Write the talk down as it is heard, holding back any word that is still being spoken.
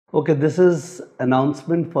Okay, this is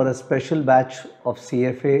announcement for a special batch of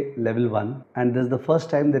CFA Level 1, and this is the first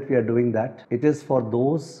time that we are doing that. It is for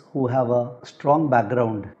those who have a strong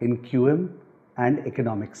background in QM and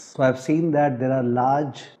economics. So I've seen that there are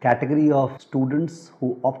large category of students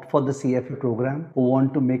who opt for the CFA program, who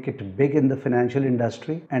want to make it big in the financial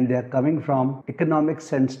industry, and they are coming from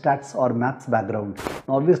economics and stats or maths background.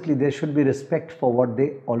 Obviously, there should be respect for what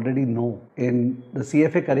they already know. In the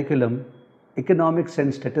CFA curriculum, economics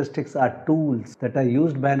and statistics are tools that are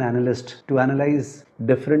used by an analyst to analyze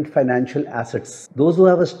different financial assets. Those who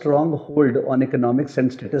have a strong hold on economics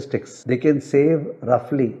and statistics, they can save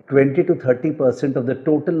roughly 20 to 30% of the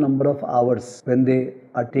total number of hours when they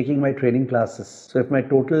are taking my training classes. So if my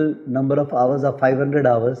total number of hours are 500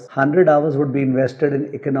 hours, 100 hours would be invested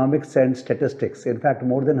in economics and statistics. In fact,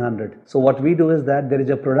 more than 100. So what we do is that there is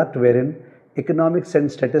a product wherein economics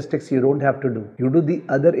and statistics you don't have to do. You do the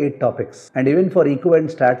other 8 topics. And even for eco and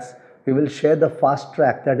stats, we will share the fast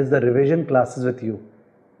track, that is the revision classes with you,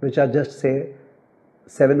 which are just say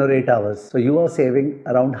 7 or 8 hours. So you are saving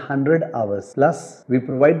around 100 hours. Plus, we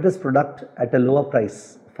provide this product at a lower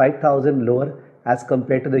price, 5,000 lower as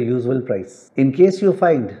compared to the usual price. In case you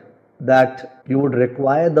find that you would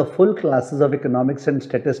require the full classes of economics and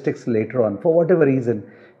statistics later on, for whatever reason,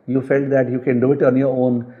 you felt that you can do it on your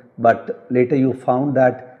own, but later you found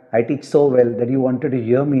that I teach so well that you wanted to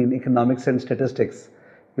hear me in economics and statistics,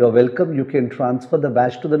 you are welcome. You can transfer the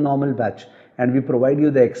batch to the normal batch, and we provide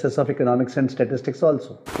you the excess of economics and statistics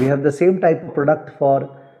also. We have the same type of product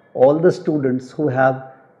for all the students who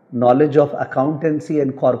have knowledge of accountancy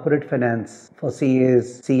and corporate finance, for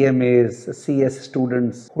CAs, CMAs, CS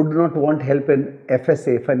students who do not want help in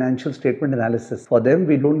FSA, financial statement analysis. For them,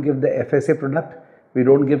 we don't give the FSA product, we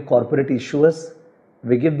don't give corporate issuers,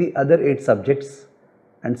 we give the other 8 subjects,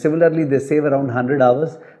 and similarly they save around 100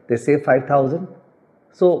 hours, they save 5,000.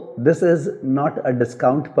 So this is not a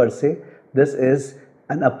discount per se, this is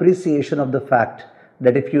an appreciation of the fact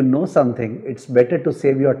that if you know something, it's better to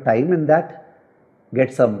save your time in that,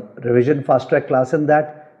 get some revision fast track class in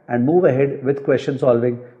that, and move ahead with question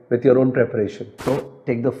solving with your own preparation. So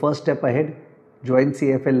take the first step ahead, join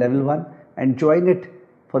CFA Level 1 and join it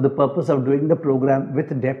for the purpose of doing the program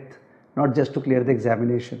with depth, not just to clear the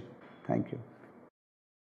examination. Thank you.